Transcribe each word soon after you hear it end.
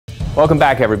Welcome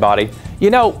back, everybody.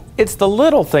 You know, it's the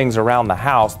little things around the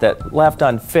house that, left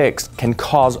unfixed, can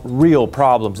cause real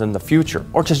problems in the future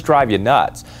or just drive you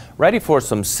nuts. Ready for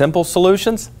some simple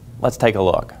solutions? Let's take a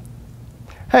look.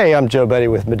 Hey, I'm Joe Bettez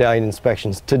with Medallion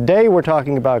Inspections. Today we're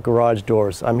talking about garage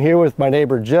doors. I'm here with my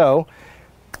neighbor Joe.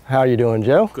 How are you doing,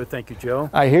 Joe? Good, thank you, Joe.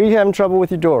 I hear you're having trouble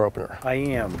with your door opener. I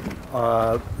am.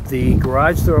 The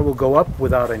garage door will go up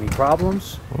without any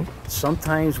problems.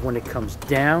 Sometimes when it comes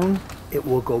down, it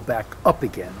will go back up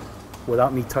again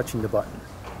without me touching the button.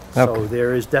 So Okay.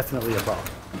 there is definitely a problem.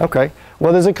 Okay.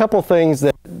 Well, there's a couple things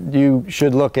that you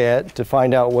should look at to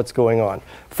find out what's going on.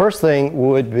 First thing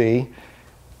would be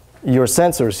your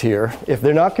sensors here. If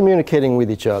they're not communicating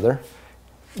with each other,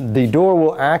 the door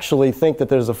will actually think that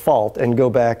there's a fault and go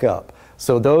back up.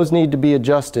 So those need to be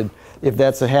adjusted if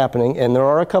that's happening, and there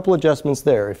are a couple adjustments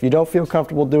there. If you don't feel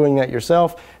comfortable doing that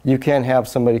yourself, you can have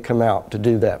somebody come out to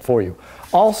do that for you.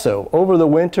 Also, over the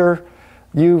winter,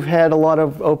 you've had a lot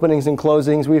of openings and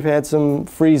closings. We've had some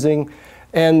freezing,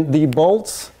 and the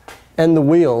bolts and the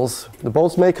wheels, the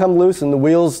bolts may come loose, and the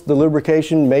wheels, the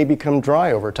lubrication may become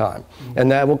dry over time,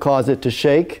 and that will cause it to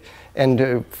shake and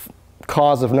to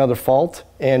cause of another fault.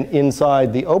 And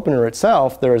inside the opener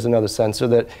itself, there is another sensor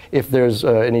that if there's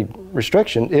any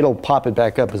restriction, it'll pop it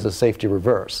back up as a safety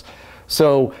reverse.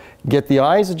 So get the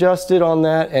eyes adjusted on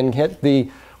that and get the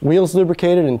wheels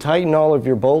lubricated and tighten all of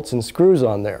your bolts and screws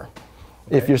on there.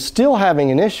 Okay. If you're still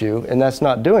having an issue and that's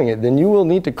not doing it, then you will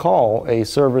need to call a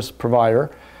service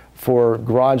provider for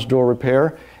garage door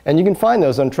repair, and you can find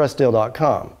those on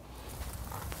TrustDale.com.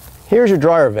 Here's your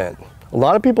dryer vent. A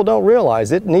lot of people don't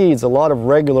realize it needs a lot of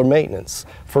regular maintenance.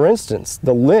 For instance,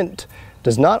 the lint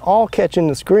does not all catch in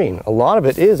the screen. A lot of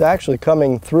it is actually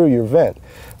coming through your vent.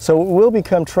 So it will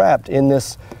become trapped in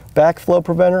this backflow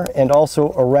preventer and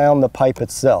also around the pipe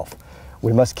itself.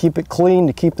 We must keep it clean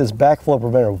to keep this backflow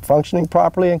preventer functioning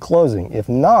properly and closing. If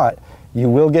not, you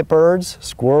will get birds,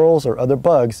 squirrels, or other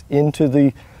bugs into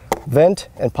the vent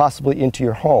and possibly into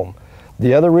your home.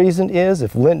 The other reason is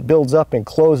if lint builds up and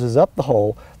closes up the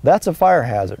hole, that's a fire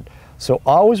hazard. So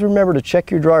always remember to check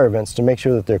your dryer vents to make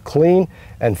sure that they're clean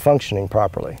and functioning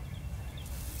properly.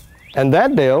 And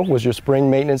that, Dale, was your spring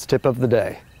maintenance tip of the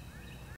day.